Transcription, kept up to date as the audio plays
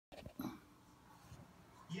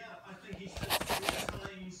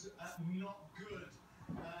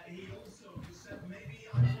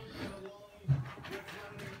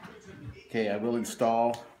Okay, I will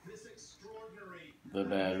install the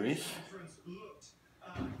batteries.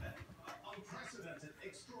 Unprecedented,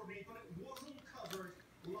 extraordinary, but it wasn't covered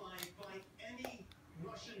live by any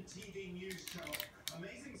Russian TV news channel.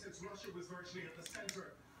 Amazing, since Russia was virtually at the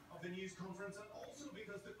center of the news conference, and also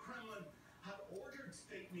because the Kremlin had ordered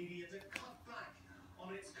state media to cut back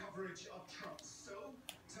on its coverage of Trump. So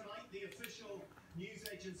tonight, the official news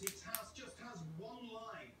agency TASS just has one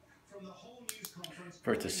line from the whole news conference.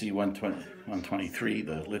 First, to see 123,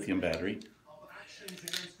 the lithium battery.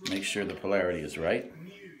 Make sure the polarity is right.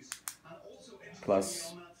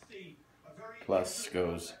 Plus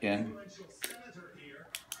goes in.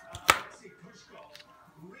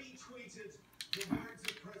 Retweeted the words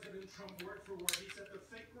of President Trump word for word. He said the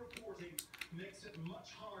fake reporting makes it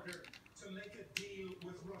much harder to make a deal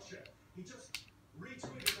with Russia. He just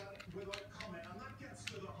retweeted that without comment, and that gets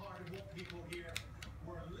to the heart of what people here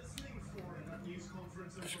were listening for in that news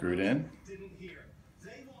conference. Screwed in. Didn't hear.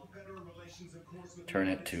 They want better relations, of course, with Turn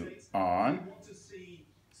it to on. They want to see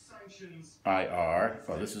sanctions. IR.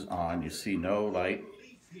 Well, this is on. You see no light.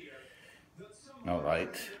 No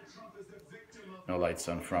light. No lights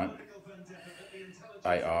on front.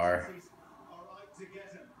 IR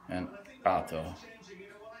and auto.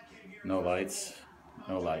 No lights.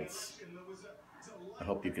 No lights. I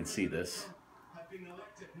hope you can see this.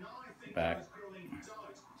 Back.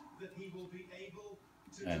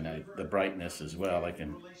 And the brightness as well. I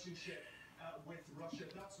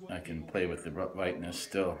can play with the brightness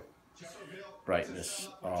still. Brightness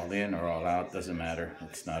all in or all out, doesn't matter.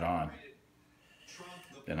 It's not on.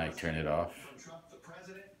 Then I turn it off.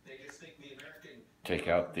 Take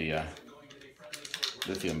out the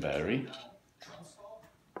lithium battery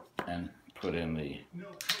and put in the. No,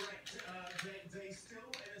 correct. They still,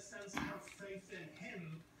 in a sense, have faith in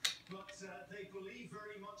him, but they believe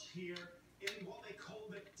very much here in what they call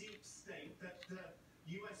the deep state, that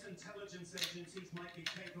U.S. intelligence agencies might be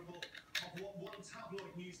capable of what one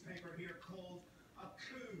tabloid newspaper here called a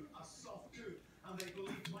coup, a soft coup, and they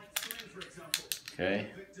believe Mike Flynn, for example, Okay.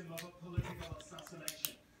 was a victim of a political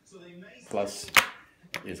assassination. So they may Plus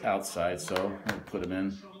is outside, so we'll put him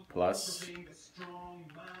in. Plus. being the strong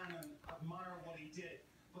man and admire what he did,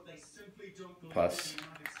 but they simply don't believe Plus. the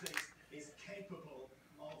United States is capable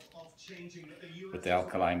of changing the US With the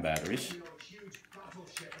alkaline batteries. Huge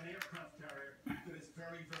battleship, an aircraft carrier that is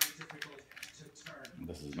very, very difficult to turn.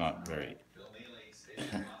 This is not very. Bill Neely,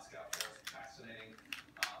 station in Moscow, for us. Fascinating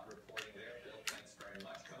reporting there. Bill, thanks very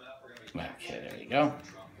much. Coming up, we're going to be back. Okay, there you go.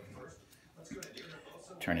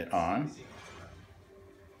 Turn it on.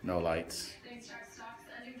 No lights.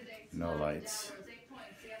 No lights.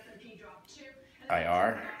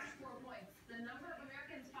 IR.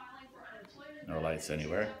 No lights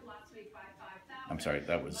anywhere. I'm sorry,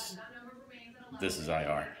 that was. This is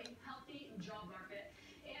IR.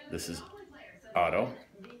 This is auto.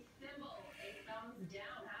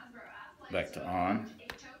 Back to on.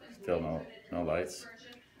 Still no lights.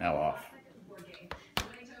 Now off.